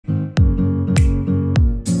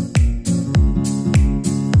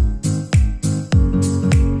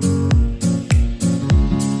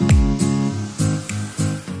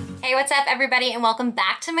what's up everybody, and welcome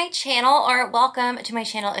back to my channel, or welcome to my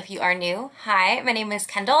channel if you are new. Hi, my name is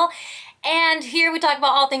Kendall, and here we talk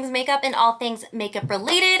about all things makeup and all things makeup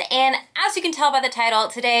related. And as you can tell by the title,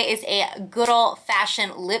 today is a good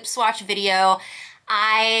old-fashioned lip swatch video.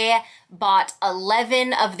 I bought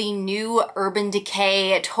 11 of the new Urban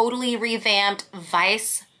Decay totally revamped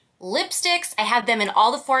Vice lipsticks. I have them in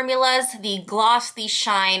all the formulas: the gloss, the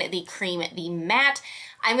shine, the cream, the matte.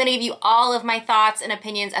 I'm gonna give you all of my thoughts and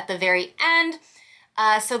opinions at the very end.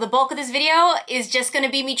 So the bulk of this video is just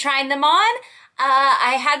gonna be me trying them on.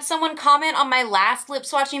 I had someone comment on my last lip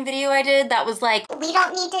swatching video I did that was like, "We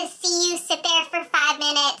don't need to see you sit there for 5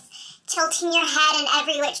 minutes, tilting your head in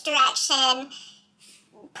every which direction.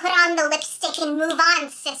 Put on the lipstick and move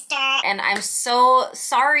on, sister." And I'm so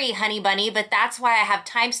sorry, honey bunny, but that's why I have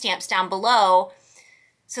timestamps down below,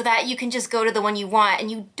 so that you can just go to the one you want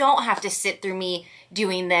and you don't have to sit through me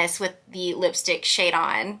doing this with the lipstick shade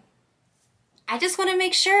on. I just want to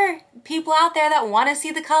make sure people out there that want to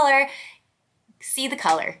see the color, see the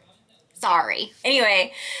color. Sorry.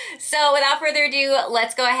 Anyway, so without further ado,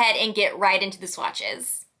 let's go ahead and get right into the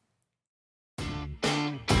swatches.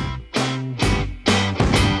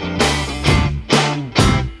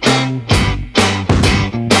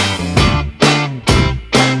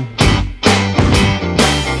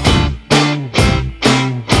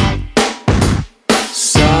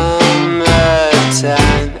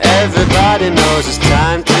 Everybody knows it's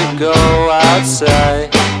time to go outside.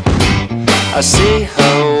 I see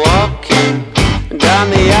her walking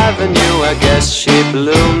down the avenue, I guess she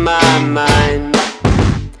blew my mind.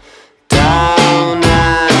 Down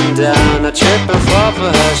and down, I trip and fall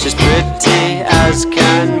for her, she's pretty as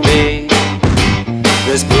can be.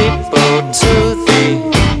 There's people to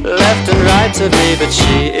the left and right of me, but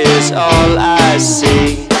she is all I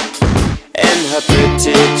see. In her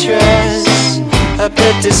pretty dress, her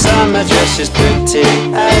pretty summer dress, she's pretty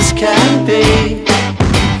as can be.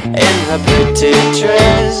 In her pretty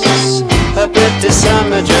dress, her pretty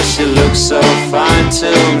summer dress, she looks so fine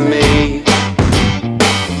to me.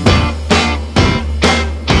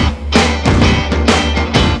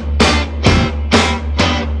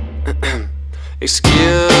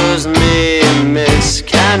 Excuse me, miss,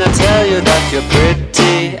 can I tell you that you're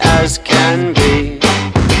pretty as can be?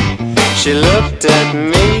 She looked at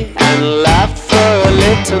me and laughed for a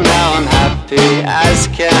little, now I'm happy as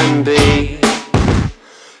can be.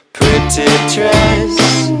 Pretty dress,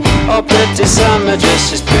 oh pretty summer dress,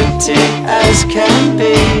 she's pretty as can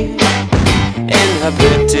be. In her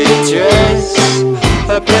pretty dress,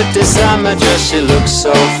 her pretty summer dress, she looks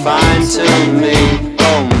so fine to me.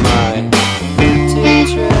 Oh my.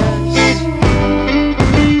 Pretty dress,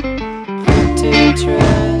 pretty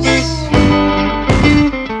dress.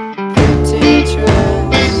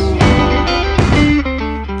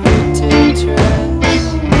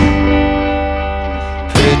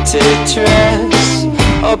 Pretty dress,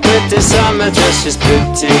 oh pretty summer dress, she's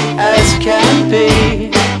pretty as can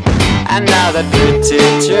be. And now that pretty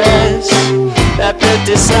dress, that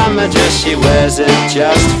pretty summer dress, she wears it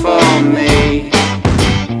just for me.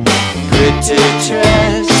 Pretty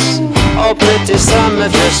dress, oh pretty summer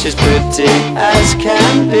dress, she's pretty as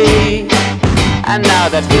can be. And now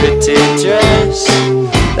that pretty dress,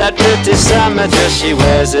 that pretty summer dress, she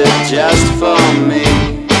wears it just for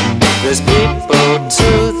me. There's people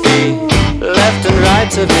to the left and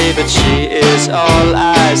right of me, but she is all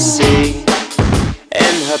I see.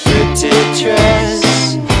 In her pretty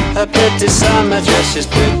dress, her pretty summer dress, she's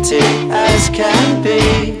pretty as can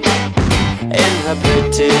be. In her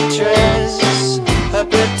pretty dress, her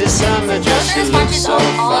pretty summer dress, she looks so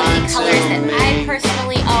fine to me. I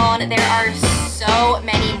personally own. There are so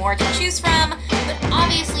many more to choose from, but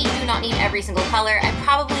obviously you do not need every single color. I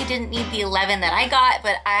probably didn't need the 11 that I got,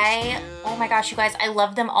 but oh my gosh, you guys, I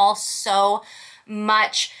love them all so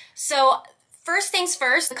much. So first things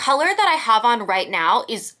first, the color that I have on right now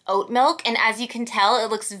is Oatmilk, and as you can tell, it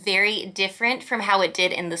looks very different from how it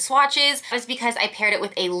did in the swatches. That was because I paired it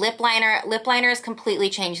with a lip liner. Lip liners completely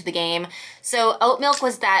changed the game. So Oatmilk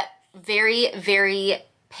was that very, very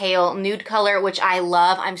pale nude color, which I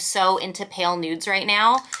love. I'm so into pale nudes right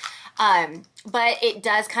now. But it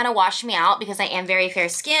does kind of wash me out because I am very fair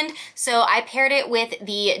skinned. So I paired it with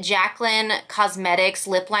the Jaclyn Cosmetics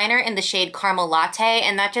lip liner in the shade Caramel Latte,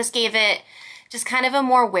 and that just gave it just kind of a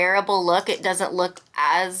more wearable look. It doesn't look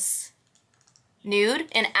as nude,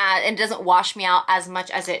 and it doesn't wash me out as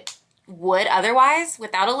much as it would otherwise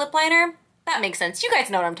without a lip liner. That makes sense. You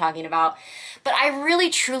guys know what I'm talking about. But I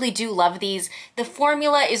really, truly do love these. The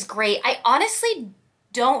formula is great. I honestly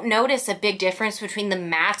don't notice a big difference between the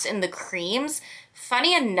mattes and the creams.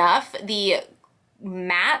 Funny enough, the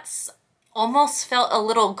mattes almost felt a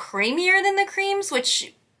little creamier than the creams,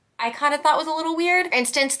 which I kind of thought was a little weird. For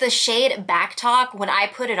instance, the shade Backtalk, when I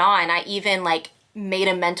put it on, I even like made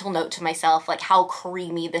a mental note to myself, like how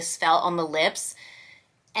creamy this felt on the lips.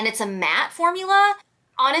 And it's a matte formula.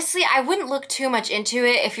 Honestly, I wouldn't look too much into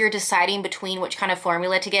it if you're deciding between which kind of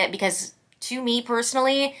formula to get, because to me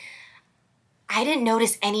personally, I didn't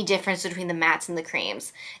notice any difference between the mattes and the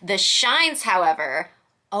creams. The shines, however,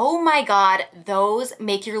 oh my God, those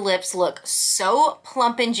make your lips look so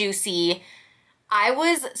plump and juicy. I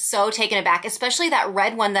was so taken aback, especially that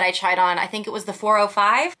red one that I tried on. I think it was the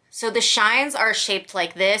 405. So the shines are shaped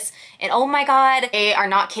like this, and oh my God, they are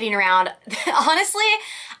not kidding around. Honestly,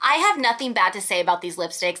 I have nothing bad to say about these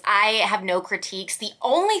lipsticks. I have no critiques. The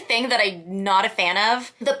only thing that I'm not a fan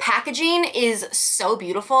of, the packaging is so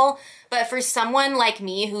beautiful, but for someone like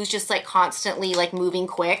me who's just like constantly like moving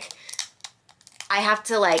quick, I have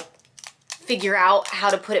to like figure out how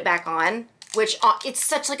to put it back on. Which it's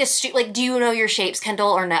such like a like, do you know your shapes, Kendall,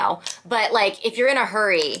 or no? But like, if you're in a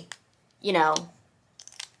hurry, you know,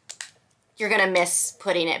 you're gonna miss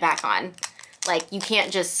putting it back on. Like, you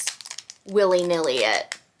can't just willy-nilly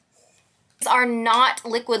it. These are not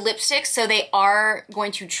liquid lipsticks, so they are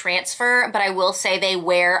going to transfer, but I will say they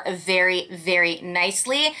wear very, very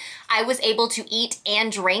nicely. I was able to eat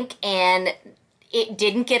and drink, and it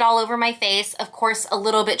didn't get all over my face. Of course, a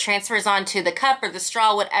little bit transfers onto the cup or the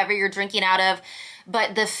straw, whatever you're drinking out of.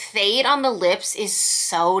 But the fade on the lips is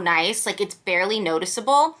so nice. Like, it's barely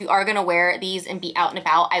noticeable. If you are gonna wear these and be out and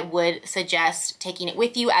about, I would suggest taking it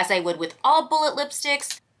with you, as I would with all bullet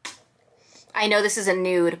lipsticks. I know this is a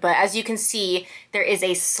nude, but as you can see, there is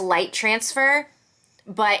a slight transfer,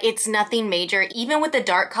 but it's nothing major. Even with the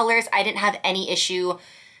dark colors, I didn't have any issue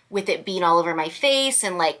with it being all over my face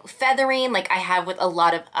and like feathering like I have with a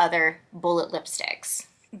lot of other bullet lipsticks.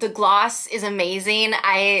 The gloss is amazing.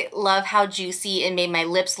 I love how juicy it made my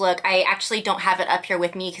lips look. I actually don't have it up here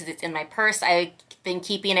with me because it's in my purse. I've been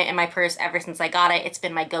keeping it in my purse ever since I got it. It's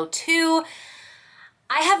been my go-to.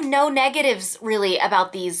 I have no negatives really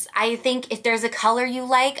about these. I think if there's a color you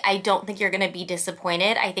like, I don't think you're gonna be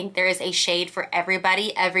disappointed. I think there is a shade for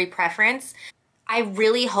everybody, every preference. I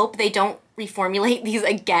really hope they don't reformulate these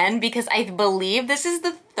again, because I believe this is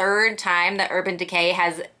the third time that Urban Decay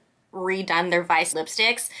has redone their Vice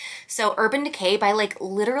lipsticks. So Urban Decay, by like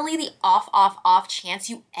literally the off chance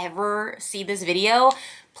you ever see this video,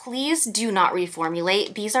 please do not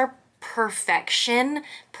reformulate. These are perfection.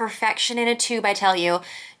 Perfection in a tube, I tell you.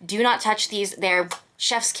 Do not touch these. They're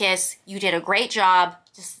chef's kiss. You did a great job.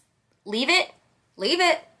 Just leave it. Leave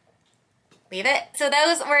it. Leave it. So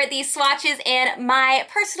those were the swatches and my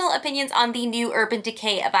personal opinions on the new Urban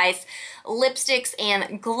Decay Vice lipsticks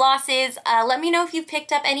and glosses. Let me know if you've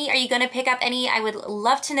picked up any. Are you going to pick up any? I would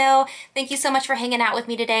love to know. Thank you so much for hanging out with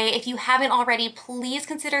me today. If you haven't already, please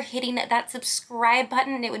consider hitting that subscribe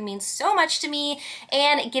button. It would mean so much to me.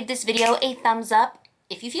 And give this video a thumbs up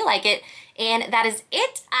if you feel like it. And that is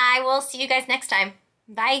it. I will see you guys next time.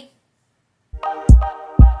 Bye.